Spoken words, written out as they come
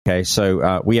Okay,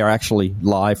 so we are actually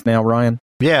live now, Ryan.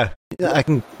 Yeah, I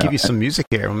can give you some music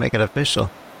here. We'll make it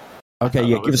official. Okay,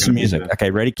 yeah, give us some music.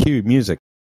 Okay, ready? Cue music.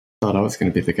 Thought I was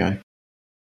going to be the guy.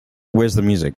 Where's the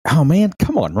music? Oh man,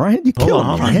 come on, Ryan! You killed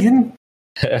me, Ryan.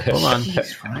 Hold on.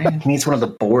 Jeez, Ryan. He needs one of the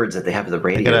boards that they have at the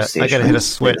radio station. I gotta hit a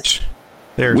switch.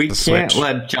 There's we the can't switch.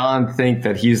 let John think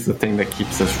that he's the thing that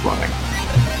keeps us running.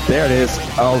 There it is.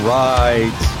 All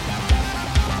right.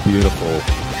 Beautiful.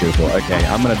 Beautiful. Okay,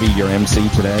 I'm going to be your MC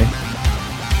today.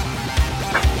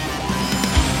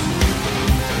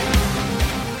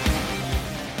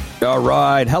 All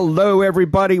right. Hello,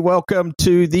 everybody. Welcome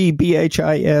to the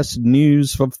BHIS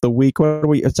News of the Week. What are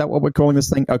we? Is that what we're calling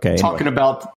this thing? Okay. Talking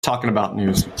about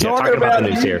news. Talking about the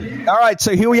news here. All right.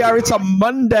 So here we are. It's a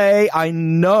Monday.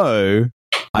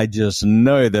 I just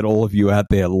know that all of you out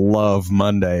there love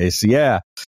Mondays. Yeah.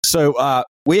 So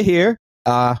we're here,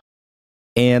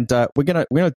 and we're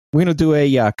gonna do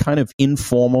a kind of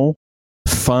informal,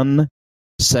 fun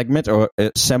segment or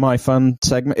semi-fun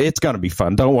segment. It's gonna be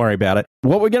fun. Don't worry about it.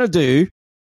 What we're gonna do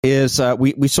is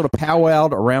we sort of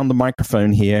powwowed around the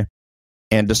microphone here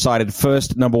and decided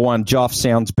first, number one, Joff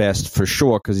sounds best for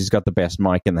sure because he's got the best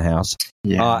mic in the house.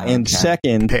 Yeah. And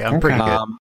second, Hey, I'm pretty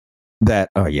good.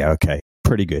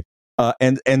 pretty good.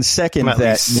 And second, I'm at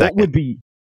that least second.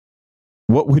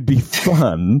 what would be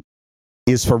fun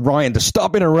is for Ryan to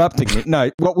stop interrupting me. No,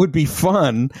 what would be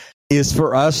fun is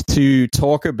for us to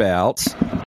talk about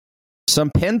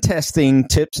some pen testing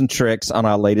tips and tricks on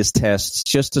our latest tests,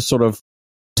 just to sort of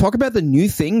talk about the new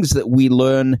things that we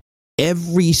learn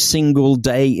every single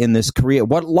day in this career.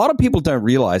 What a lot of people don't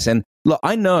realize, and look,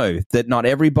 I know that not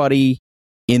everybody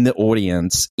in the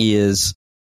audience is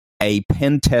a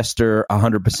pen tester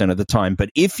 100% of the time, but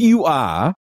if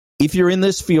you're in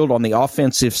this field on the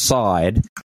offensive side,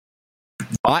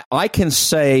 I can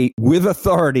say with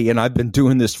authority, and I've been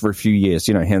doing this for a few years,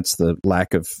 hence the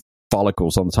lack of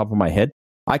follicles on the top of my head.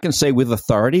 I can say with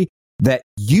authority that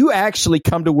you actually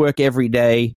come to work every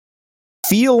day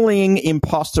feeling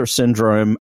imposter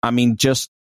syndrome. I mean, just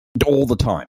all the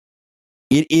time.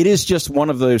 It is just one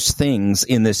of those things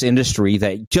in this industry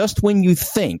that just when you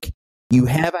think you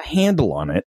have a handle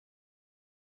on it,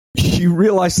 you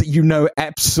realize that you know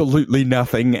absolutely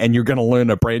nothing and you're going to learn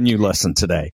a brand new lesson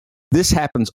today. This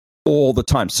happens all the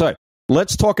time. So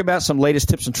let's talk about some latest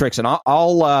tips and tricks. And I'm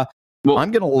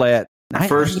going to let...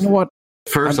 First, you know what?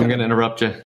 I'm going to interrupt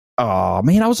you. Oh,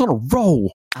 man, I was on a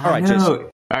roll. All right, Jason. All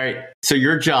right, so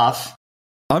you're Joff.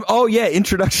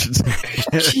 Introductions.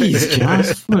 Jeez,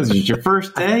 Joff. Was it your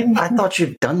first day? I thought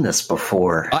you'd done this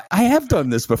before. I have done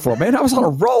this before, man. I was on a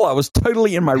roll. I was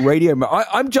totally in my radio.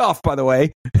 I'm Joff, by the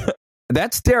way.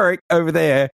 That's Derek over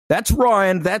there. That's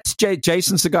Ryan. That's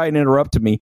Jason's the guy who interrupted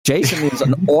me. Jason is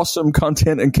an awesome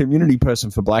content and community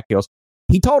person for Black Girls.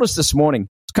 He told us this morning,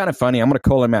 it's kind of funny, I'm going to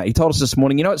call him out. He told us this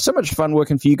morning, it's so much fun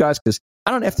working for you guys because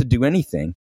I don't have to do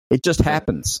anything. It just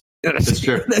happens. That's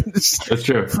true. That's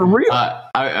true. For real.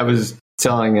 I was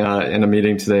telling in a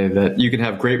meeting today that you can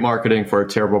have great marketing for a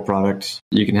terrible product.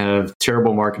 You can have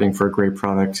terrible marketing for a great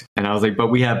product. And I was like, but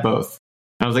we have both.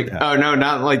 I was like, Oh, no,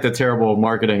 not like the terrible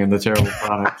marketing and the terrible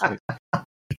product.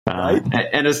 Right?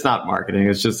 And it's not marketing;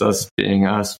 it's just us being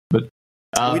us. But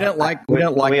we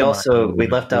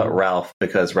left out Ralph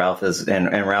because Ralph is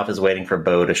waiting for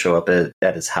Bo to show up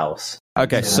at his house.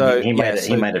 Okay, so he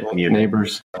might have muted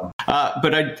neighbors.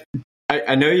 But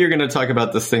I know you're going to talk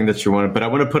about this thing that you wanted, but I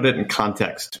want to put it in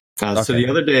context. Okay. So the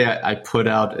other day I put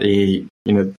out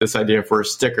this idea for a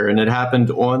sticker, and it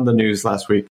happened on the news last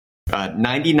week.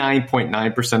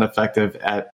 99.9% effective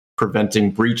at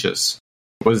preventing breaches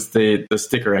was the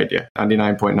sticker idea.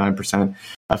 99.9%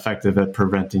 effective at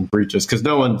preventing breaches because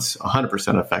no one's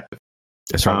 100% effective.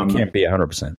 That's right. You can't be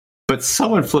 100%. But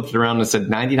someone flipped it around and said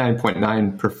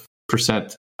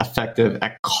 99.9% effective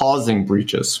at causing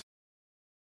breaches.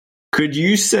 Could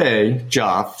you say,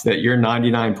 Joff, that you're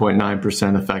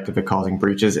 99.9% effective at causing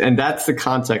breaches? And that's the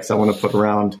context I want to put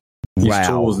around these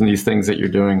tools and these things that you're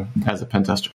doing as a pen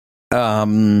tester.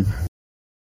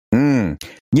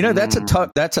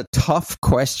 That's a tough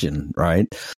question, right?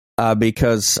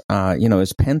 Because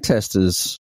as pen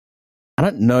testers, I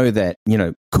don't know that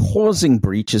causing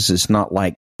breaches is not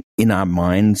like in our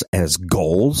minds as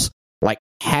goals. Like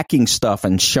hacking stuff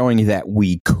and showing that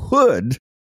we could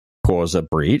cause a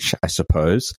breach, I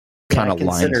suppose, kind of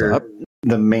lines up.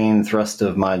 The main thrust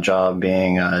of my job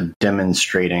being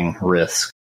demonstrating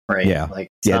risk, right? Yeah,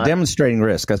 demonstrating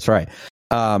risk. That's right.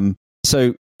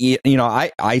 So,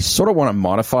 I sort of want to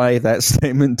modify that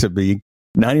statement to be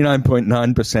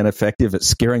 99.9% effective at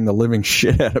scaring the living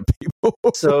shit out of people.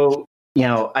 So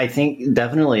I think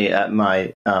definitely at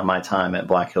my time at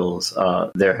Black Hills,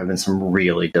 there have been some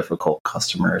really difficult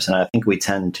customers, and I think we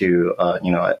tend to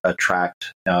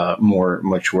attract more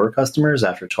mature customers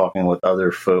after talking with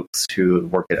other folks who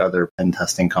work at other pen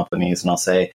testing companies, and I'll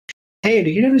say, "Hey, do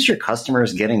you notice your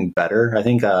customers getting better?" I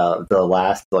think the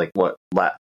last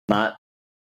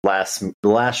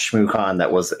ShmooCon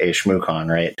that was a ShmooCon,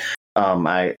 right?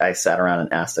 I sat around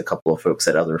and asked a couple of folks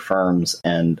at other firms,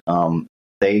 and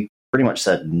they pretty much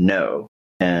said no.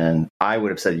 And I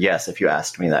would have said yes if you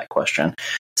asked me that question.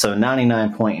 So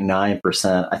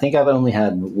 99.9%, I think I've only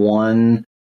had one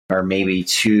or maybe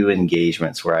two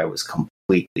engagements where I was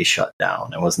completely shut down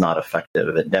and was not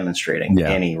effective at demonstrating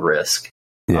any risk.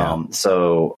 Yeah. Is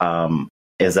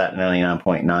that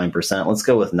 99.9%? Let's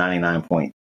go with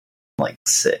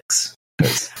 99.6%.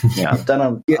 Because I've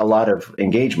done a lot of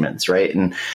engagements, right?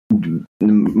 And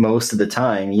most of the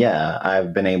time,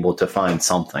 I've been able to find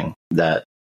something that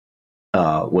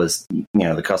was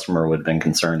the customer would have been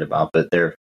concerned about. But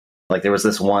there was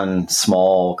this one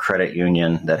small credit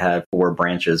union that had 4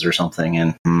 branches or something,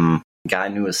 and guy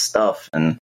knew his stuff,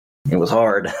 and it was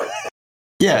hard.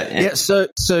 Yeah. So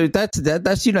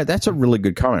that's a really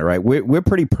good comment, right? We're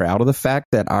pretty proud of the fact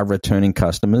that our returning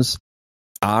customers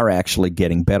are actually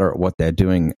getting better at what they're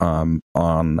doing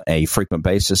on a frequent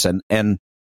basis, and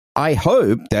I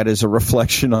hope that is a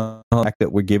reflection on the fact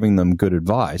that we're giving them good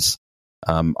advice.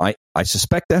 I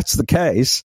suspect that's the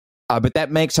case, but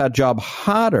that makes our job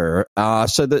harder.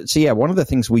 So one of the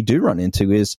things we do run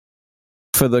into is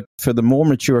for the more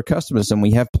mature customers, and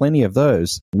we have plenty of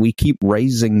those, we keep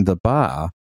raising the bar,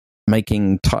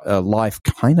 making life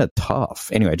kind of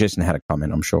tough. Anyway, Jason had a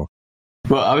comment, I'm sure.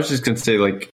 Well, I was just going to say,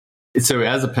 so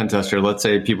as a pen tester, let's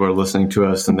say people are listening to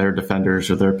us and they're defenders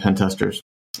or they're pen testers.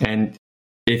 And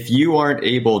if you aren't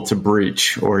able to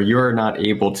breach, or you're not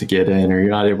able to get in, or you're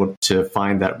not able to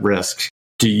find that risk,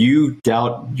 do you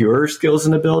doubt your skills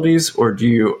and abilities, or do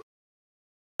you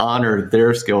honor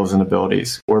their skills and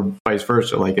abilities, or vice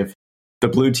versa? Like if the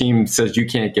blue team says you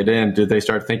can't get in, do they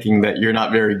start thinking that you're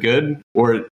not very good,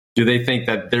 or do they think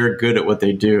that they're good at what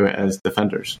they do as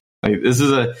defenders? Like, this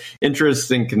is an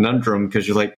interesting conundrum, because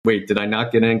you're like, wait, did I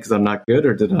not get in because I'm not good,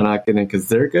 or did I not get in because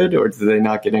they're good, or did they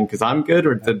not get in because I'm good,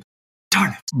 or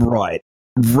darn it?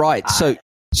 Right. So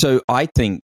I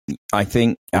think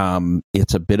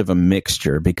it's a bit of a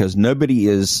mixture, because nobody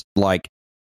is like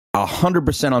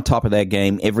 100% on top of their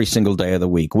game every single day of the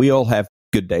week. We all have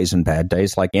good days and bad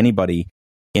days, like anybody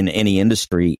in any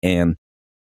industry, and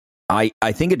I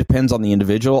think it depends on the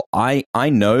individual. I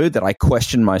know that I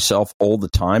question myself all the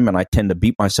time, and I tend to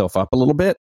beat myself up a little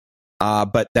bit.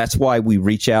 But that's why we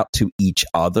reach out to each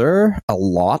other a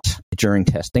lot during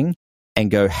testing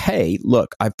and go, hey,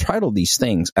 look, I've tried all these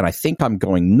things, and I think I'm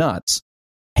going nuts.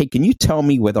 Hey, can you tell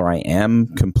me whether I am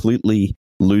completely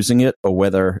losing it, or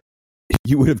whether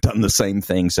you would have done the same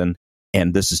things, and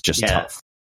this is just tough?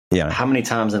 Yeah. How many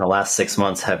times in the last 6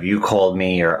 months have you called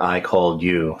me, or I called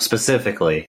you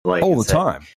specifically? Like, all the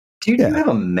time. Dude, do you have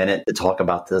a minute to talk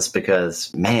about this?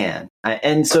 Because, man, I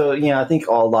think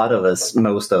a lot of us,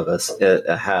 most of us,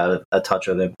 have a touch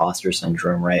of imposter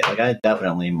syndrome, right? Like, I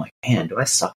definitely am like, man, do I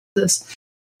suck at this?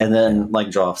 And then, like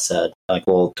Joff said, like,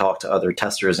 we'll talk to other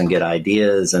testers and get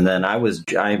ideas. And then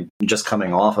I'm just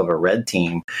coming off of a red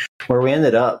team where we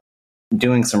ended up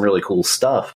doing some really cool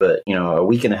stuff. But, a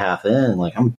week and a half in,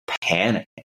 like, I'm panicking,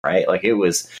 right? Like, it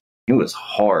was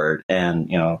hard. And,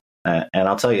 and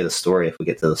I'll tell you the story if we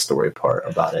get to the story part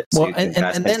about it. So you guys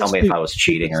can tell me if I was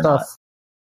cheating or not.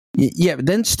 Yeah, but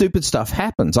then stupid stuff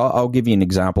happens. I'll give you an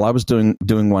example. I was doing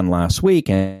one last week,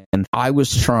 and I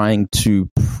was trying to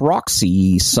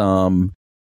proxy some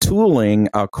tooling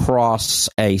across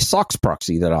a SOX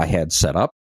proxy that I had set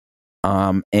up,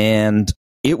 and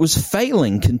it was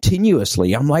failing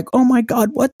continuously. I'm like, oh my God,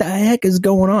 what the heck is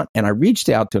going on? And I reached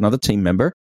out to another team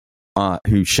member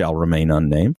who shall remain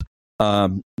unnamed.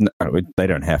 No, they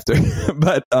don't have to.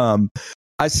 But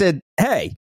I said,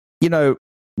 hey,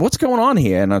 what's going on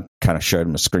here? And I kind of showed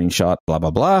him a screenshot, blah,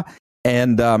 blah, blah.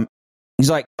 And he's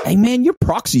like, hey, man, your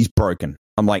proxy's broken.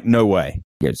 I'm like, no way.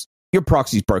 He goes, your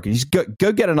proxy's broken. He's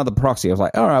go get another proxy. I was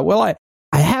like, all right, well, I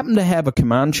happen to have a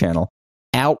command channel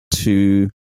out to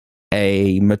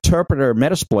a Meterpreter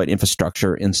Metasploit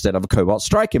infrastructure instead of a Cobalt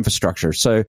Strike infrastructure.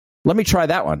 So let me try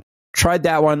that one. Tried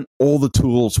that one. All the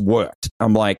tools worked.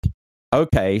 I'm like,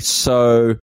 okay,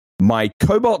 so my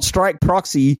Cobalt Strike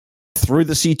proxy through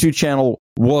the C2 channel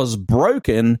was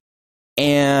broken,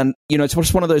 and it's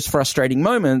just one of those frustrating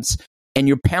moments, and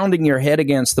you're pounding your head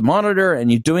against the monitor, and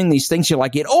you're doing these things. You're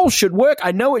like, it all should work.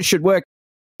 I know it should work.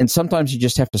 And sometimes you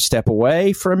just have to step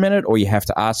away for a minute, or you have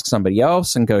to ask somebody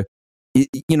else and go,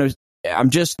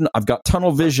 I've got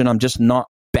tunnel vision. I'm just not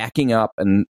backing up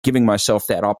and giving myself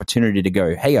that opportunity to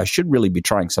go, hey, I should really be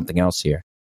trying something else here.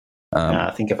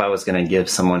 I think if I was going to give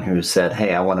someone who said,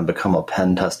 hey, I want to become a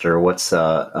pen tester, what's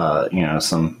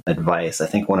some advice? I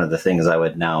think one of the things I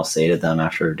would now say to them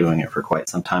after doing it for quite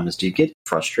some time is, do you get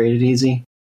frustrated easy?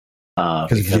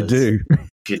 Because if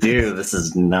you do, this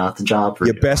is not the job for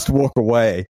you. You best walk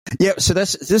away. Yeah, so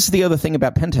this is the other thing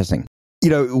about pen testing.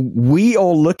 We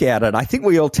all look at it. I think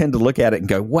we all tend to look at it and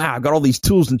go, wow, I've got all these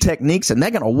tools and techniques and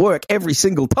they're going to work every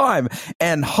single time.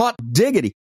 And hot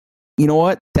diggity. You know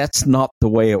what? That's not the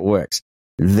way it works.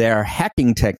 They're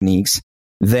hacking techniques.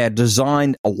 They're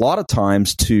designed a lot of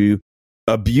times to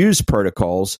abuse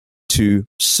protocols, to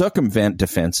circumvent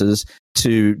defenses,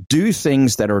 to do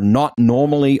things that are not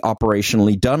normally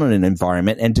operationally done in an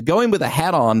environment, and to go in with a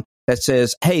hat on that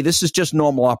says, hey, this is just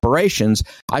normal operations.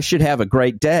 I should have a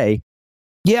great day.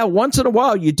 Yeah, once in a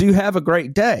while you do have a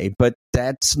great day, but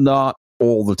that's not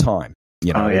all the time.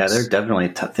 There are definitely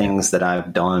things that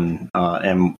I've done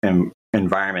in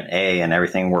environment A and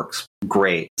everything works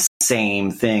great.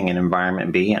 Same thing in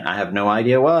environment B, and I have no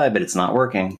idea why, but it's not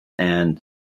working. And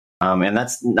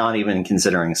that's not even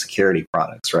considering security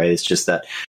products, right? It's just that,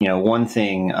 one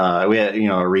thing, we had,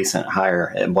 a recent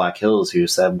hire at Black Hills who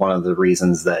said one of the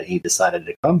reasons that he decided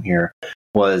to come here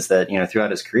was that, throughout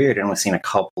his career, he'd only seen a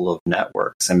couple of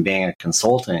networks. And being a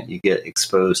consultant, you get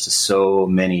exposed to so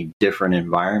many different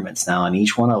environments now, and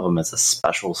each one of them is a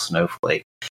special snowflake.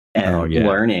 And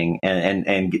learning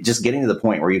and just getting to the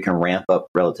point where you can ramp up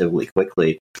relatively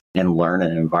quickly and learn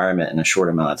an environment in a short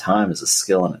amount of time is a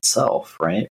skill in itself,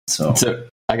 right? So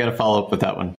I got to follow up with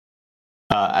that one.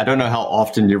 I don't know how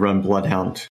often you run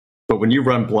Bloodhound, but when you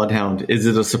run Bloodhound, is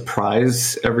it a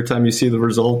surprise every time you see the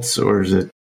results, or is it?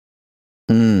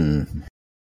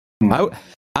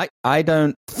 I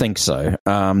don't think so.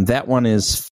 That one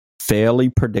is fairly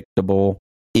predictable.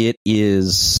 It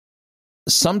is.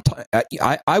 Sometimes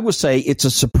I would say it's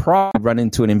a surprise to run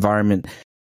into an environment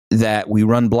that we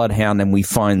run Bloodhound and we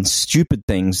find stupid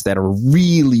things that are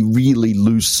really, really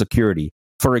loose security.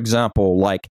 For example,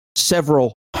 like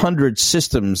several hundred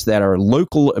systems that are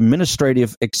local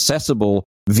administrative accessible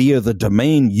via the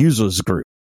domain users group.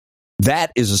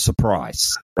 That is a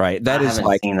surprise, right? That is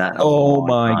like, oh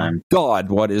my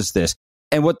God, what is this?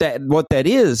 And what that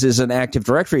is an Active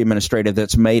Directory administrator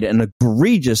that's made an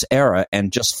egregious error and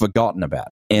just forgotten about.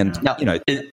 And now,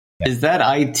 is that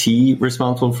IT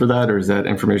responsible for that, or is that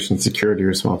information security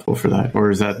responsible for that, or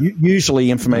is that usually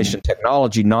information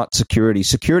technology, not security?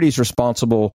 Security is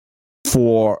responsible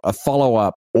for a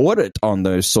follow-up audit on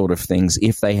those sort of things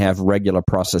if they have regular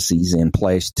processes in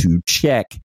place to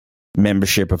check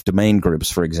membership of domain groups,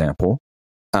 for example.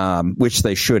 Which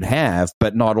they should have,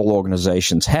 but not all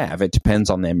organizations have. It depends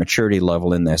on their maturity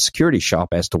level in their security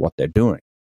shop as to what they're doing.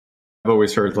 I've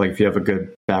always heard, like, if you have a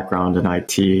good background in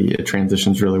IT, it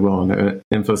transitions really well into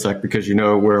Infosec because you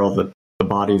know where all the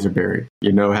bodies are buried.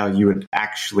 You know how you would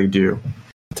actually do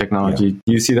technology. Yeah.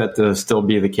 Do you see that to still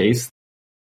be the case?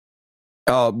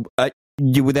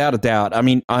 Without a doubt. I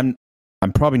mean, I'm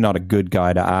probably not a good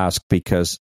guy to ask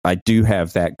because I do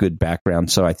have that good background.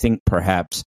 So I think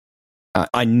perhaps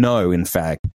I know, in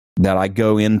fact, that I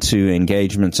go into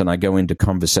engagements and I go into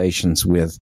conversations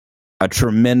with a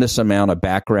tremendous amount of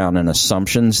background and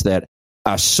assumptions that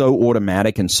are so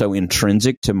automatic and so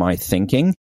intrinsic to my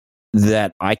thinking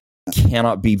that I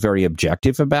cannot be very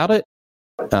objective about it.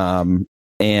 But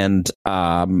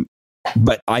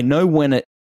I know when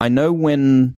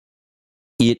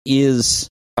it is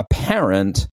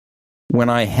apparent when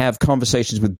I have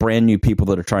conversations with brand new people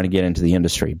that are trying to get into the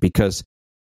industry, because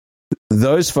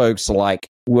those folks are like,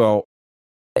 well,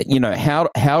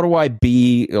 how do I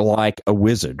be like a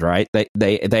wizard, right?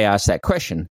 They ask that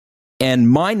question. And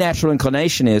my natural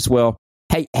inclination is, well,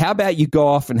 hey, how about you go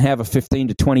off and have a 15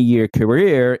 to 20 year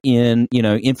career in,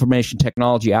 information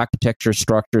technology, architecture,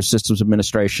 structure, systems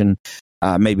administration,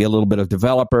 maybe a little bit of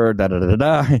developer,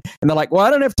 da-da-da-da. And they're like, well,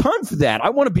 I don't have time for that. I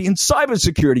want to be in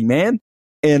cybersecurity, man.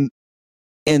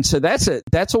 And so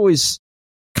that's always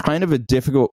kind of a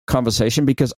difficult conversation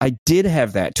because I did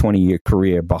have that 20-year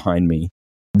career behind me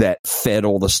that fed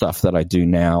all the stuff that I do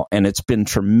now. And it's been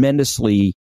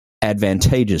tremendously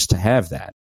advantageous to have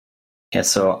that. Yeah,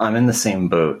 so I'm in the same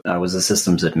boat. I was a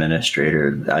systems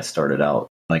administrator. I started out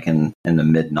like in the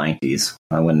mid 90s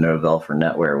when Novell for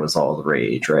NetWare was all the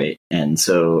rage, right? And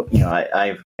so,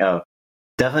 I've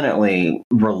definitely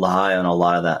rely on a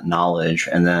lot of that knowledge.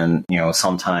 And then,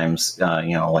 sometimes,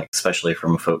 like especially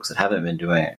from folks that haven't been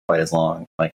doing it quite as long,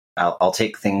 like I'll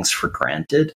take things for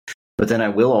granted. But then I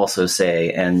will also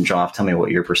say, and Joff, tell me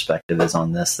what your perspective is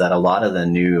on this, that a lot of the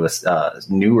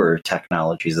newer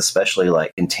technologies, especially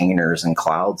like containers and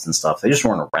clouds and stuff, they just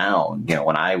weren't around,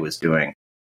 when I was doing,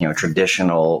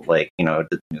 traditional, like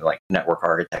network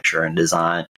architecture and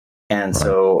design. And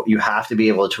so you have to be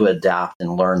able to adapt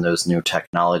and learn those new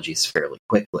technologies fairly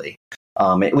quickly,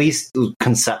 at least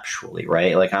conceptually,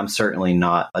 right? Like I'm certainly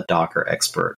not a Docker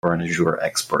expert or an Azure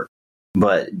expert,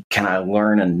 but can I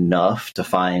learn enough to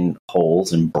find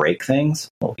holes and break things?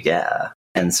 Well, yeah.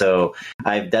 And so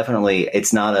I've definitely,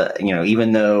 it's not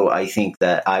even though I think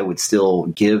that I would still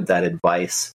give that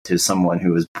advice to someone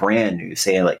who is brand new,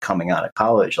 say like coming out of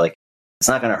college, like it's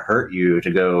not going to hurt you to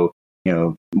go,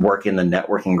 work in the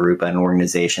networking group at an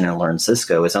organization and learn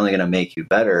Cisco. It's only going to make you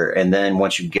better. And then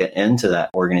once you get into that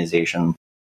organization,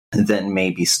 then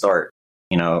maybe start,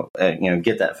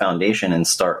 get that foundation and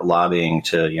start lobbying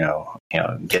to,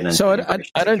 get into. So I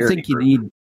don't think you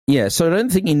need, so I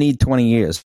don't think you need 20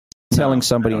 years. Telling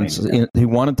somebody who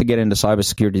wanted to get into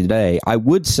cybersecurity today, I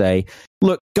would say,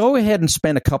 look, go ahead and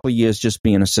spend a couple of years just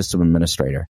being a system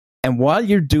administrator. And while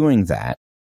you're doing that,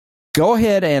 go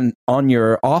ahead and on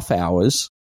your off hours,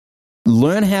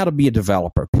 learn how to be a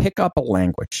developer, pick up a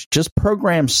language, just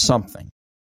program something.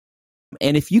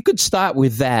 And if you could start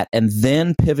with that and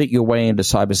then pivot your way into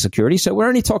cybersecurity, so we're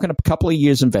only talking a couple of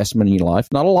years investment in your life,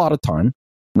 not a lot of time,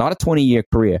 not a 20-year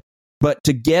career, but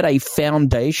to get a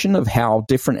foundation of how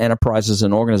different enterprises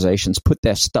and organizations put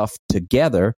their stuff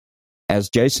together, as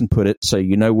Jason put it, so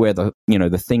you know where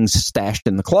the things stashed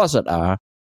in the closet are,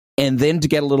 and then to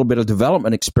get a little bit of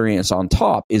development experience on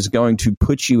top is going to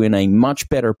put you in a much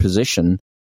better position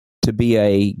to be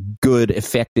a good,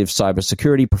 effective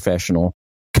cybersecurity professional.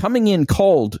 Coming in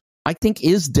cold, I think,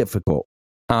 is difficult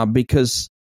because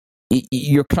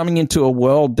you're coming into a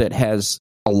world that has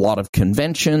a lot of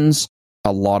conventions,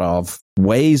 a lot of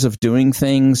ways of doing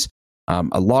things,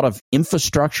 a lot of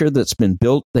infrastructure that's been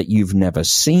built that you've never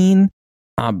seen.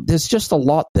 There's just a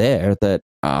lot there that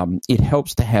it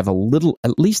helps to have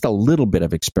at least a little bit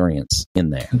of experience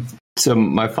in there. So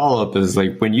my follow-up is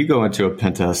like when you go into a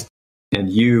pen test and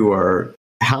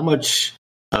how much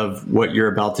of what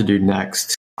you're about to do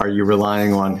next are you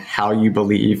relying on how you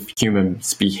believe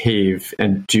humans behave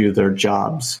and do their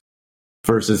jobs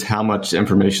versus how much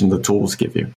information the tools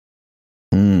give you?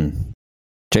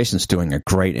 Jason's doing a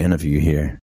great interview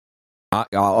here.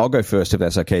 I'll go first if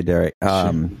that's okay, Derek.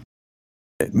 Sure.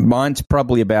 Mine's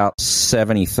probably about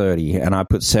 70-30, and I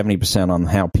put 70% on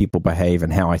how people behave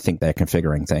and how I think they're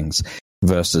configuring things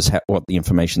versus what the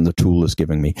information the tool is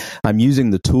giving me. I'm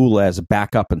using the tool as a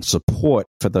backup and support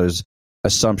for those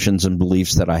assumptions and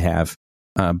beliefs that I have,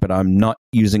 but I'm not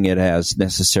using it as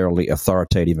necessarily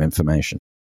authoritative information.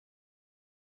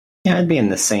 Yeah, I'd be in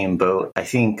the same boat. I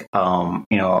think,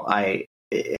 I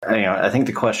think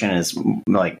the question is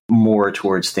like more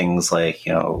towards things like,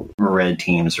 red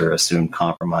teams or assumed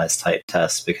compromise type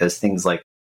tests, because things like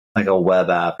a web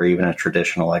app or even a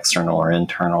traditional external or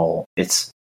internal,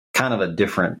 it's kind of a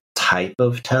different type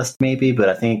of test maybe. But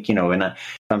I think, when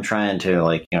I'm trying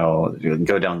to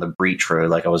go down the breach road,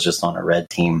 like I was just on a red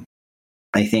team,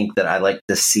 I think that I like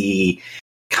to see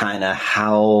kind of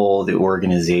how the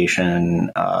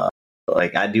organization,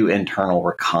 I do internal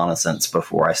reconnaissance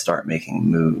before I start making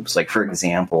moves. Like, for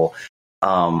example,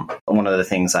 one of the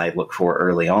things I look for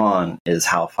early on is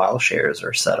how file shares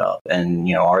are set up. And,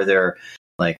 are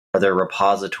there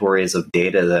repositories of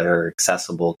data that are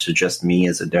accessible to just me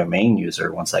as a domain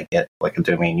user once I get like a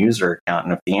domain user account?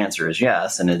 And if the answer is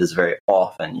yes, and it is very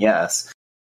often yes,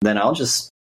 then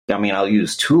I'll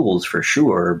use tools for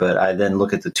sure, but I then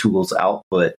look at the tools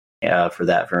output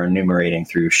for enumerating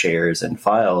through shares and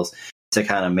files to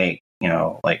kind of make,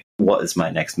 what is my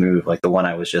next move? Like the one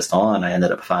I was just on, I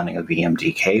ended up finding a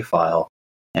VMDK file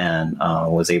and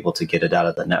was able to get it out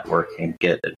of the network and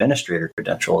get administrator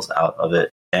credentials out of it.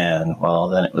 And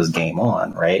then it was game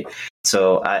on, right?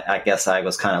 So I guess I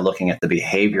was kind of looking at the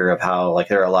behavior of how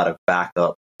there are a lot of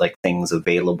backup things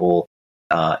available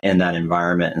in that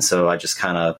environment. And so I just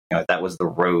kind of, that was the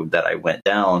road that I went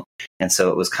down. And so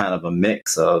it was kind of a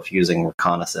mix of using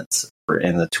reconnaissance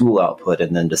in the tool output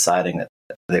and then deciding that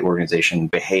the organization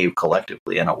behaved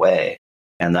collectively in a way.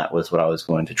 And that was what I was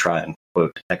going to try and,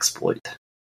 quote, exploit.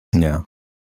 Yeah.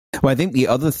 Well, I think the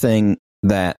other thing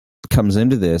that comes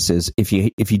into this is if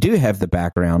you do have the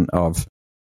background of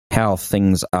how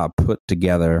things are put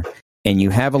together and you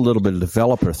have a little bit of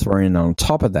developer thrown in on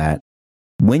top of that,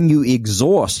 when you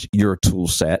exhaust your tool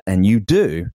set, and you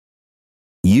do,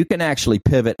 you can actually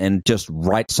pivot and just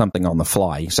write something on the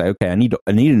fly. You say, okay, I need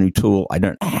a new tool. I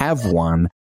don't have one.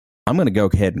 I'm going to go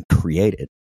ahead and create it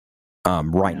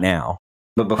right now.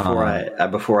 But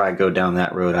before I go down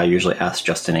that road, I usually ask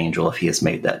Justin Angel if he has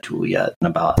made that tool yet, and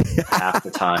about half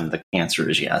the time the answer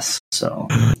is yes. So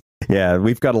yeah,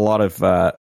 we've got a lot of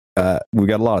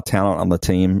talent on the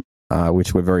team,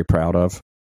 which we're very proud of.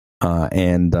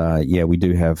 Yeah, we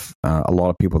do have a lot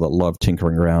of people that love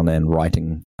tinkering around and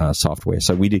writing software.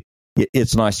 So we do.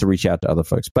 It's nice to reach out to other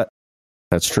folks, but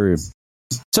that's true.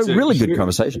 So really good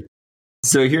conversation.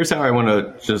 So here's how I want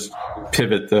to just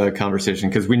pivot the conversation,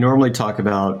 because we normally talk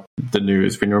about the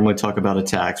news, we normally talk about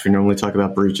attacks, we normally talk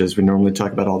about breaches, we normally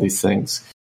talk about all these things.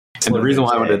 And the reason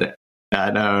why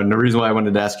I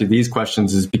wanted to ask you these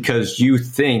questions is because you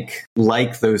think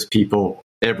like those people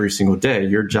every single day.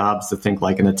 Your job's to think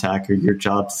like an attacker. Your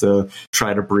job's to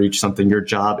try to breach something. Your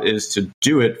job is to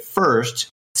do it first,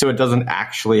 so it doesn't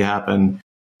actually happen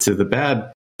to the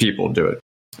bad people do it.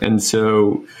 And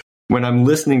so when I'm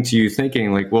listening to you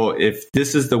thinking like, well, if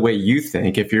this is the way you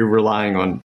think, if you're relying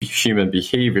on human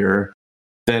behavior,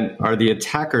 then are the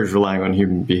attackers relying on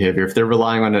human behavior? If they're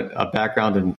relying on a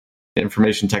background in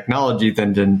information technology,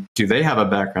 then do they have a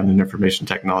background in information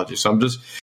technology? So I'm just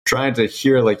trying to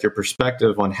hear like your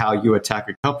perspective on how you attack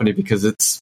a company, because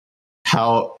it's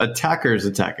how attackers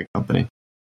attack a company.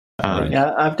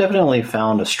 Yeah, I've definitely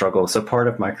found a struggle. So part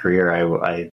of my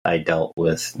career, I dealt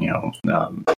with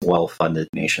well-funded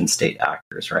nation-state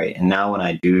actors, right? And now when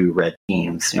I do red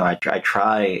teams, I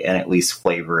try and at least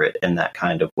flavor it in that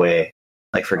kind of way.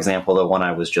 Like for example, the one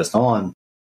I was just on,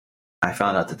 I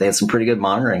found out that they had some pretty good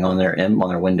monitoring on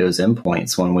their Windows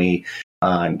endpoints. When we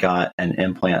got an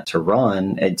implant to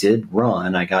run, it did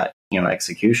run. I got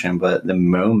execution, but the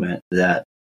moment that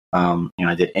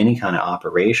I did any kind of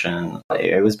operation,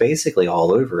 it was basically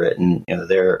all over it. And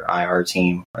their IR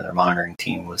team or their monitoring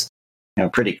team was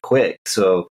pretty quick.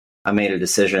 So I made a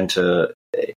decision to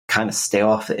kind of stay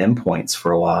off the endpoints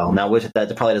for a while. Now,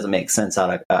 that probably doesn't make sense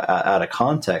out of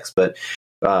context, but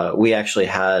we actually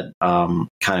had kind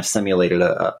of simulated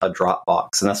a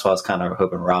Dropbox, and that's why I was kind of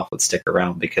hoping Ralph would stick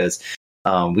around, because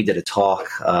we did a talk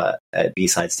at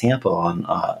B-Sides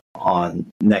Tampa on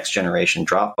next generation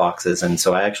Dropboxes, and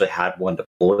so I actually had one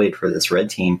deployed for this red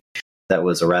team that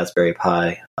was a Raspberry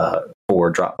Pi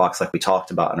for Dropbox, like we talked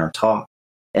about in our talk,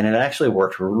 and it actually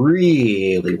worked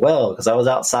really well because I was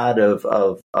outside of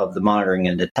the monitoring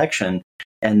and detection,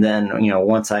 and then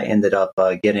once I ended up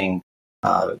getting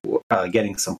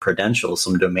some credentials,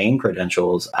 some domain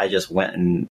credentials, I just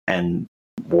went and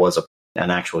was an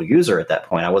actual user at that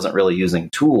point. I wasn't really using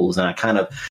tools, and I kind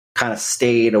of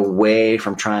stayed away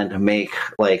from trying to make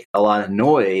like a lot of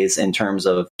noise in terms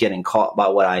of getting caught by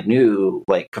what I knew,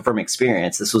 like from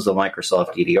experience. This was a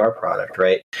Microsoft EDR product,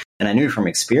 right? And I knew from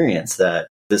experience that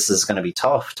this is going to be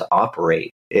tough to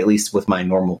operate, at least with my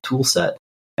normal tool set.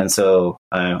 And so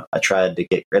I tried to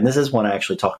get, and this is when I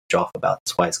actually talked to Joff about.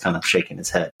 That's why he's kind of shaking his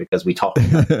head, because we talked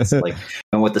about this, like,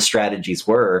 and what the strategies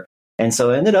were. And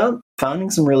so I ended up finding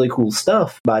some really cool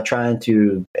stuff by trying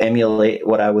to emulate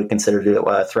what I would consider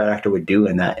what a threat actor would do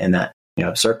in that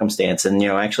circumstance. And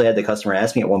I actually had the customer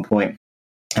ask me at one point,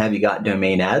 "Have you got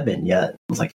domain admin yet?" I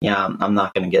was like, "Yeah, I'm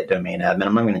not going to get domain admin.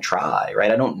 I'm not going to try. Right?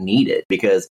 I don't need it,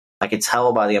 because I could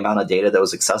tell by the amount of data that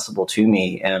was accessible to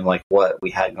me and like what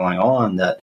we had going on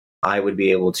that I would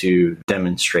be able to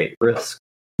demonstrate risk."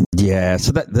 Yeah,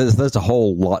 so there's a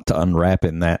whole lot to unwrap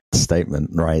in that statement,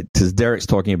 right? Because Derek's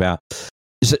talking about.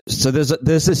 So there's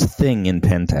this thing in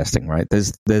pen testing, right?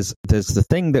 There's the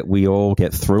thing that we all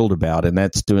get thrilled about, and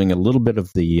that's doing a little bit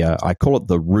of the I call it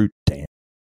the root dance,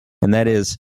 and that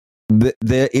is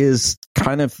there is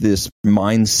kind of this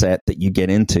mindset that you get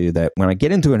into, that when I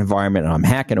get into an environment and I'm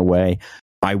hacking away,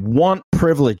 I want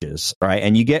privileges, right?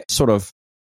 And you get sort of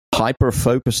hyper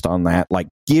focused on that, like,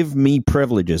 give me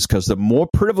privileges, because the more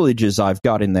privileges I've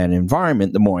got in that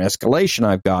environment, the more escalation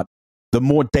I've got, the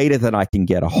more data that I can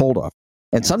get a hold of.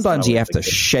 And sometimes you have to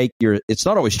shake it's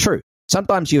not always true.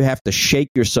 Sometimes you have to shake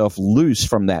yourself loose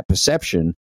from that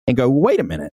perception and go, wait a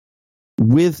minute,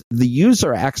 with the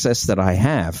user access that I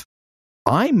have,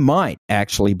 I might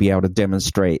actually be able to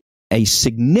demonstrate a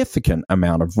significant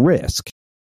amount of risk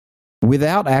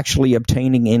without actually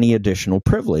obtaining any additional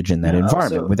privilege in that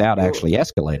environment, without actually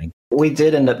escalating. We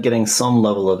did end up getting some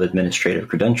level of administrative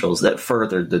credentials that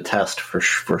furthered the test for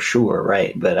sure,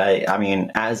 right? But I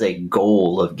mean, as a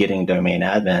goal of getting domain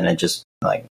admin,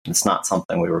 it's not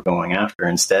something we were going after.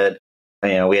 Instead,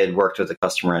 we had worked with the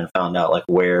customer and found out like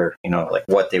where, like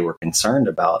what they were concerned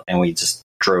about, and we just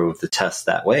drove the test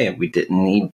that way, and we didn't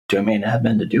need domain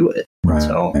admin to do it. Right.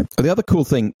 So the other cool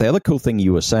thing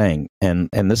you were saying, and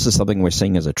this is something we're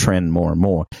seeing as a trend more and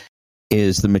more,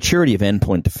 is the maturity of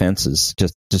endpoint defenses.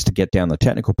 Just to get down the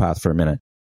technical path for a minute,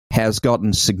 has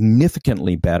gotten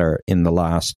significantly better in the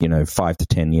last, 5 to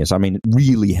 10 years. I mean, it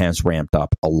really has ramped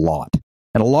up a lot.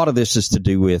 And a lot of this is to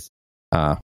do with,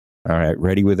 all right,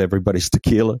 ready with everybody's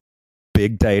tequila?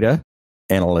 Big data,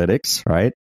 analytics,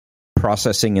 right?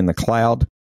 Processing in the cloud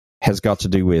has got to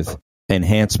do with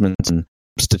enhancements in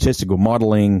statistical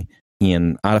modeling,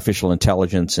 in artificial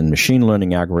intelligence and machine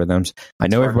learning algorithms. I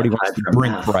know everybody wants to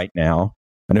drink right now.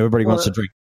 I know everybody wants to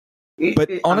drink. But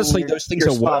honestly, those things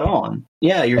are spot on.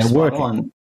 Yeah, you're spot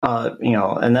on.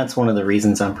 And that's one of the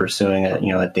reasons I'm pursuing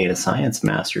a data science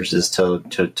master's, is to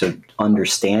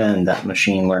understand that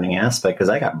machine learning aspect, because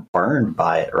I got burned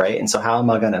by it, right? And so how am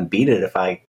I going to beat it if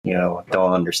I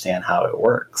don't understand how it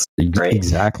works, right?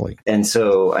 Exactly. And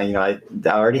so I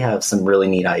already have some really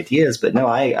neat ideas, but no,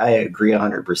 I agree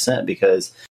 100%,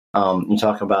 because you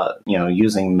talk about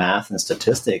using math and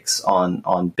statistics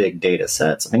on big data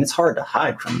sets. I mean, it's hard to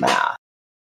hide from math.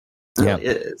 Yeah.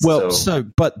 Well,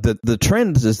 but the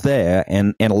trend is there,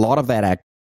 and a lot of that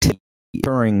activity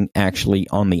occurring actually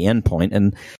on the endpoint,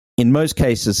 and in most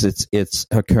cases, it's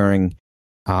occurring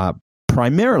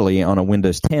primarily on a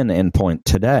Windows 10 endpoint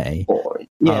today.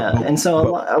 Yeah, and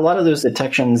so a lot of those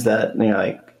detections that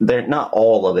they're not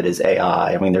all of it is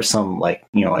AI. I mean, there's some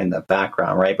in the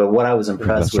background, right? But what I was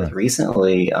impressed with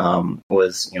recently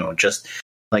was just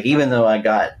like, even though I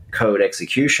got code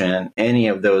execution, any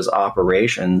of those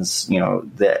operations,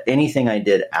 that anything I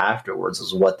did afterwards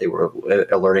was what they were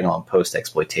alerting on post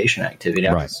exploitation activity.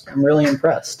 I'm really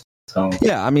impressed. So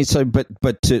yeah, I mean,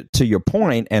 but to your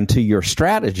point and to your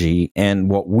strategy and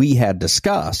what we had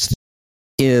discussed,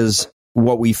 is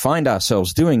what we find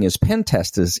ourselves doing as pen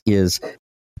testers is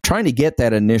trying to get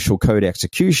that initial code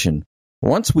execution.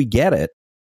 Once we get it,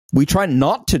 we try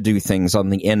not to do things on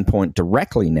the endpoint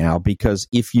directly now, because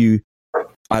if you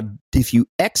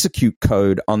execute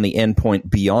code on the endpoint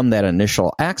beyond that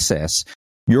initial access,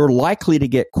 you're likely to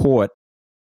get caught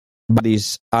by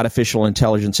these artificial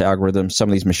intelligence algorithms, some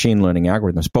of these machine learning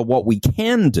algorithms. But what we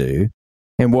can do,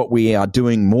 and what we are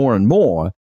doing more and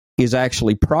more, is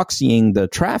actually proxying the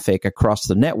traffic across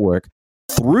the network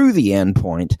through the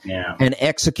endpoint and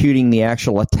executing the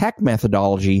actual attack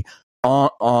methodology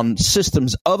on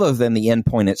systems other than the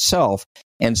endpoint itself.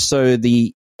 And so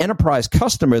the enterprise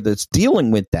customer that's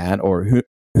dealing with that, or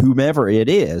whomever it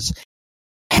is,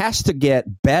 has to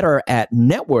get better at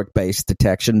network-based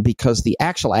detection, because the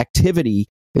actual activity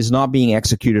is not being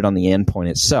executed on the endpoint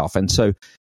itself. And so,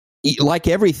 like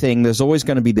everything, there's always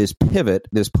going to be this pivot,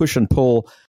 this push and pull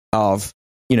of,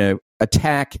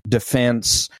 attack,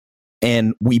 defense,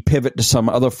 and we pivot to some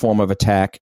other form of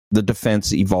attack. The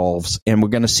defense evolves, and we're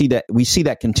going to see that. We see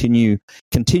that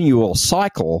continual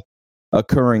cycle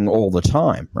occurring all the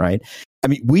time, right? I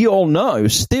mean, we all know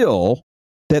still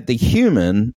that the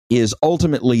human is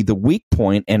ultimately the weak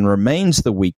point and remains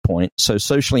the weak point. So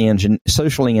socially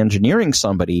engineering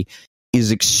somebody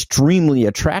is extremely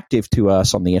attractive to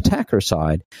us on the attacker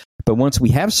side. But once we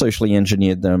have socially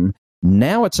engineered them,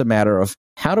 now it's a matter of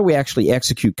how do we actually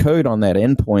execute code on that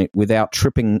endpoint without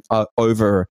tripping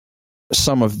over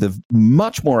some of the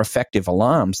much more effective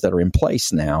alarms that are in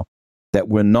place now that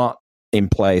were not in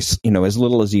place, as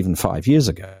little as even 5 years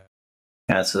ago.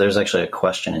 Yeah, so there's actually a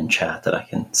question in chat that I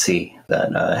can see.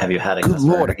 That have you had a good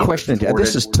Lord, a question?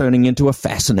 This is turning into a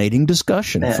fascinating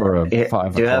discussion for a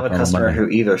 5 Do you have a customer who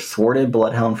either thwarted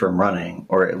Bloodhound from running,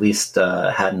 or at least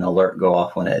had an alert go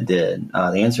off when it did?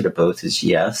 The answer to both is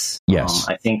yes. Yes.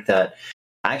 I think that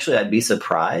actually I'd be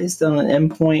surprised on an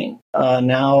endpoint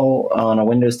now, on a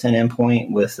Windows 10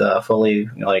 endpoint with fully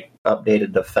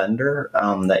updated Defender,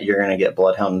 that you're going to get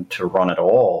Bloodhound to run at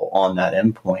all on that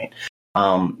endpoint.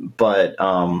 I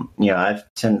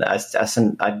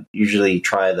usually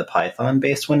try the Python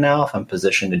based one now if I'm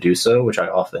positioned to do so, which I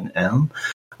often am.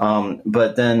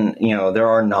 But then, there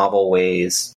are novel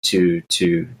ways to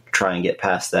try and get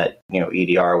past that,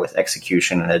 EDR with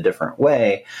execution in a different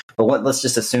way. But let's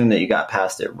just assume that you got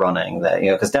past it running, that,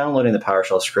 because downloading the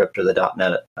PowerShell script or the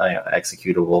 .NET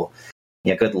executable,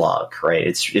 good luck, right?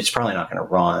 It's probably not going to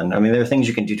run. I mean, there are things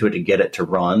you can do to it to get it to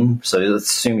run. So let's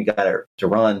assume you got it to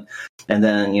run. And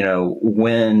then,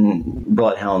 when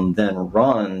Bloodhound then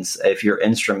runs, if you're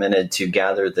instrumented to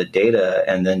gather the data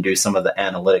and then do some of the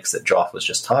analytics that Joff was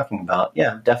just talking about,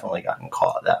 I've definitely gotten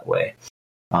caught that way.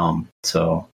 I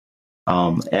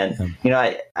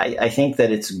think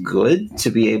that it's good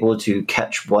to be able to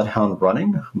catch Bloodhound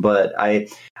running, but I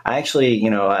actually,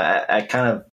 I kind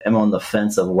of am on the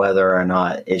fence of whether or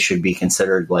not it should be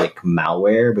considered like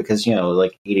malware, because,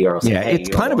 like EDR will say, hey, it's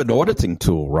kind of an auditing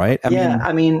tool, right? I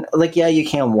mean, you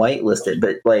can whitelist it,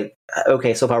 but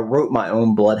okay, so if I wrote my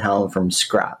own Bloodhound from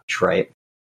scratch, right?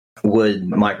 would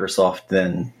Microsoft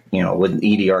then, would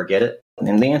EDR get it?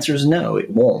 And the answer is no,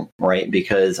 it won't, right?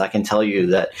 Because I can tell you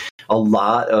that a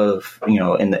lot of,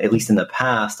 at least in the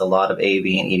past, a lot of AV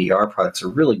and EDR products are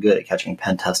really good at catching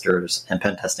pen testers and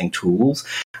pen testing tools.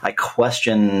 I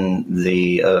question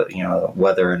the,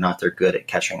 whether or not they're good at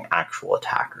catching actual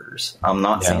attackers. I'm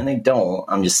not saying they don't.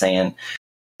 I'm just saying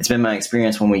it's been my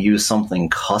experience when we use something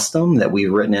custom that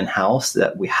we've written in-house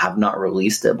that we have not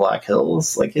released at Black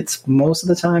Hills, like it's most of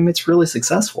the time it's really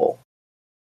successful.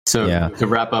 So to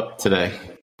wrap up today,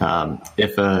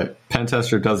 if a pen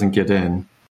tester doesn't get in,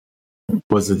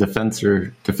 was the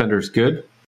defenders good,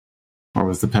 or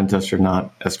was the pen tester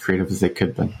not as creative as they could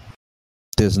have been?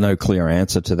 There's no clear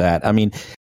answer to that. I mean,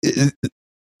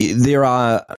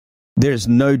 there's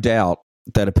no doubt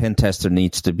that a pen tester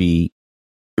needs to be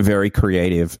very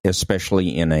creative,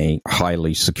 especially in a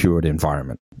highly secured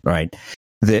environment, right?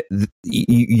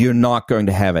 You're not going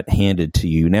to have it handed to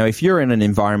you. Now, if you're in an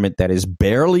environment that is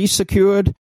barely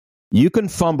secured, you can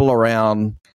fumble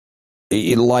around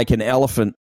like an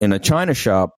elephant in a china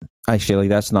shop. Actually,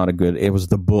 that's not it was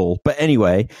the bull. But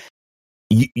anyway,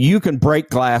 you can break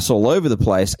glass all over the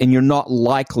place and you're not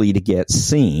likely to get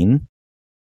seen.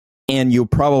 And you'll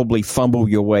probably fumble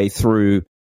your way through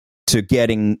to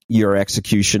getting your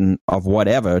execution of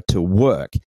whatever to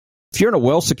work. If you're in a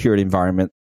well-secured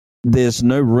environment, there's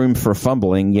no room for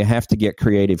fumbling. You have to get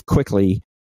creative quickly.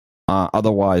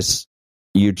 Otherwise,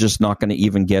 you're just not going to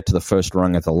even get to the first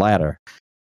rung of the ladder.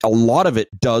 A lot of it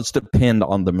does depend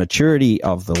on the maturity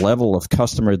of the level of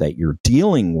customer that you're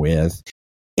dealing with.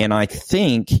 And I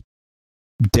think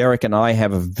Derek and I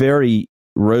have a very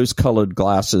rose-colored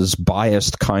glasses,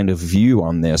 biased kind of view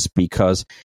on this because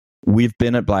we've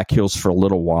been at Black Hills for a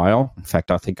little while. In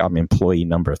fact, I think I'm employee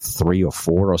number 3 or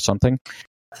 4 or something.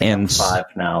 And I'm 5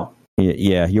 now.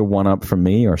 Yeah, you're one up from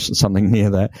me or something near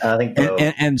that. I think so.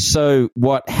 And so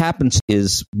what happens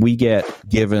is we get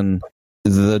given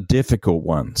the difficult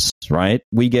ones, right?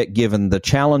 We get given the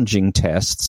challenging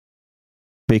tests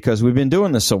because we've been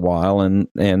doing this a while, and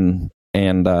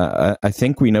I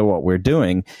think we know what we're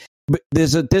doing. But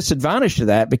there's a disadvantage to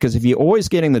that because if you're always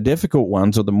getting the difficult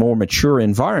ones or the more mature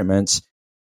environments,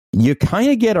 you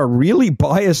kind of get a really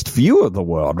biased view of the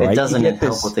world, right? It doesn't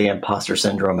help with the imposter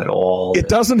syndrome at all. It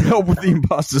doesn't help with the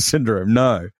imposter syndrome,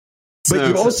 no. But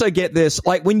you also get this,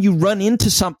 like when you run into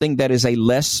something that is a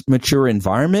less mature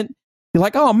environment, you're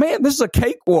like, oh man, this is a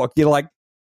cakewalk. You're like,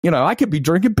 I could be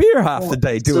drinking beer half the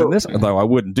day doing this, although I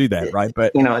wouldn't do that, right?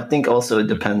 But I think also it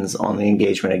depends on the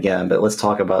engagement again. But let's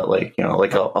talk about like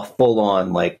a full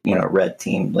on red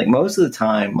team. Like most of the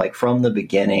time, like from the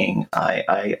beginning,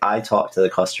 I talk to the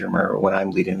customer when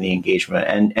I'm leading the engagement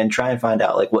and try and find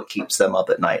out like what keeps them up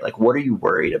at night. Like what are you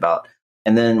worried about?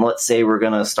 And then let's say we're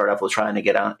going to start off with trying to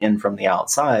get in from the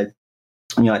outside.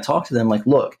 I talk to them like,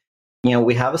 look,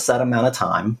 we have a set amount of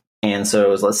time, and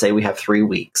so let's say we have 3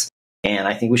 weeks. And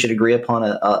I think we should agree upon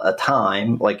a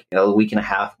time, like a week and a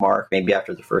half mark, maybe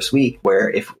after the first week, where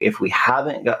if we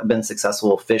haven't been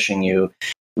successful phishing you,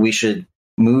 we should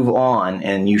move on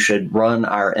and you should run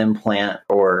our implant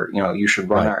or, you should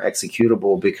run our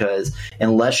executable, because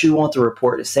unless you want the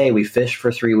report to say we fished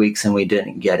for 3 weeks and we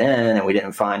didn't get in and we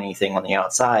didn't find anything on the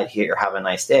outside, here, have a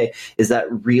nice day. Is that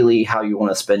really how you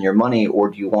want to spend your money? Or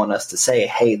do you want us to say,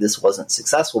 hey, this wasn't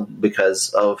successful because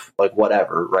of like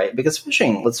whatever, right? Because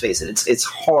phishing, let's face it, it's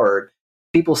hard.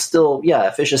 People still,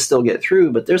 fishes still get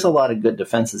through, but there's a lot of good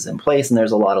defenses in place and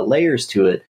there's a lot of layers to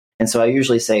it. And so I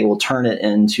usually say we'll turn it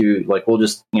into like, we'll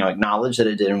just, acknowledge that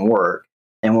it didn't work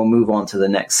and we'll move on to the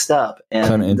next step.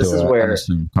 And this is where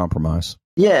compromise.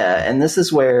 Yeah. And this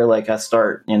is where like I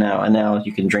start, and now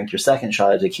you can drink your second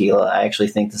shot of tequila. I actually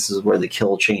think this is where the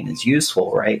kill chain is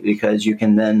useful, right? Because you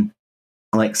can then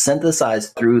like synthesize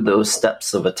through those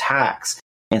steps of attacks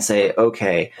and say,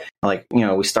 okay, like,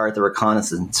 we start the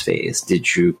reconnaissance phase.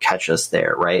 Did you catch us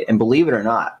there? Right. And believe it or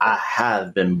not, I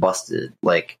have been busted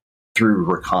like through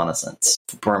reconnaissance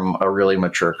from a really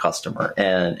mature customer,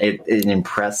 and it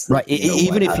impressed me. Right,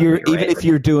 even if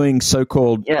you're doing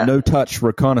so-called no-touch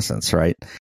reconnaissance, right?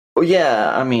 Well,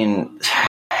 yeah, I mean,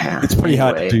 it's pretty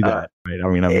hard to do that, right? I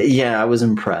mean, I was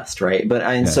impressed, right?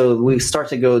 But so we start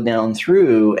to go down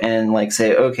through and like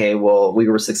say, okay, well, we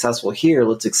were successful here.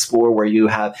 Let's explore where you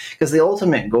have, because the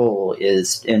ultimate goal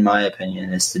is, in my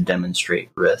opinion, is to demonstrate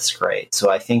risk, right?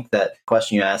 So I think that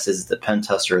question you asked is the pen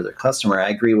tester or the customer. I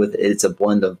agree with it. It's a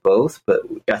blend of both, but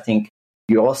I think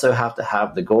you also have to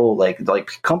have the goal,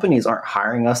 like companies aren't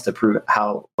hiring us to prove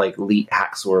how like elite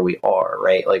hacksaw we are,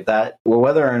 right? Like that, well,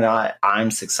 whether or not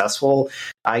I'm successful,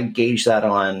 I gauge that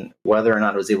on whether or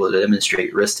not I was able to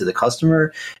demonstrate risk to the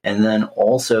customer, and then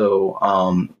also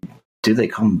do they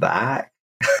come back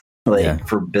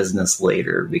for business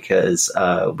later? Because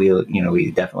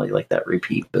we definitely like that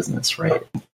repeat business, right?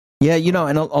 Yeah,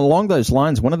 and along those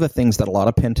lines, one of the things that a lot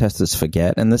of pen testers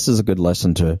forget, and this is a good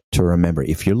lesson to remember,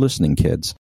 if you're listening,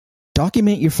 kids,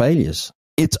 document your failures.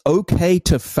 It's okay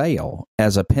to fail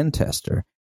as a pen tester,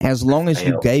 as long as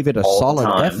you gave it a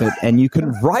solid effort and you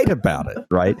can write about it,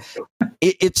 right?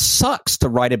 It sucks to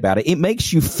write about it. It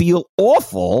makes you feel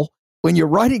awful when you're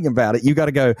writing about it. You got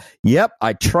to go, yep,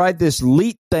 I tried this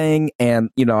leet thing and,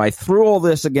 I threw all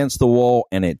this against the wall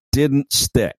and it didn't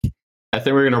stick. I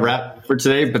think we're going to wrap for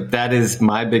today, but that is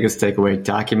my biggest takeaway.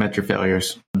 Document your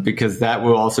failures, because that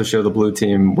will also show the blue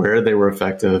team where they were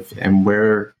effective and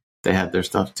where they had their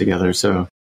stuff together. So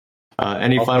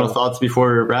any final thoughts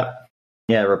before we wrap?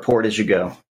 Yeah, report as you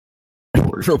go.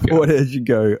 Report as you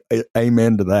go.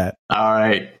 Amen to that. All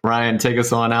right, Ryan, take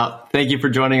us on out. Thank you for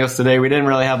joining us today. We didn't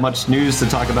really have much news to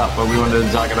talk about, but we wanted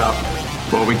to talk about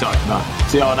what we talked about.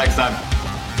 See y'all next time.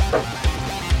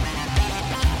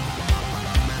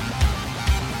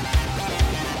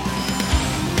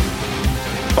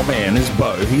 Oh man, his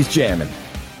bow, he's jamming.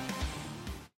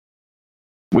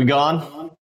 We gone?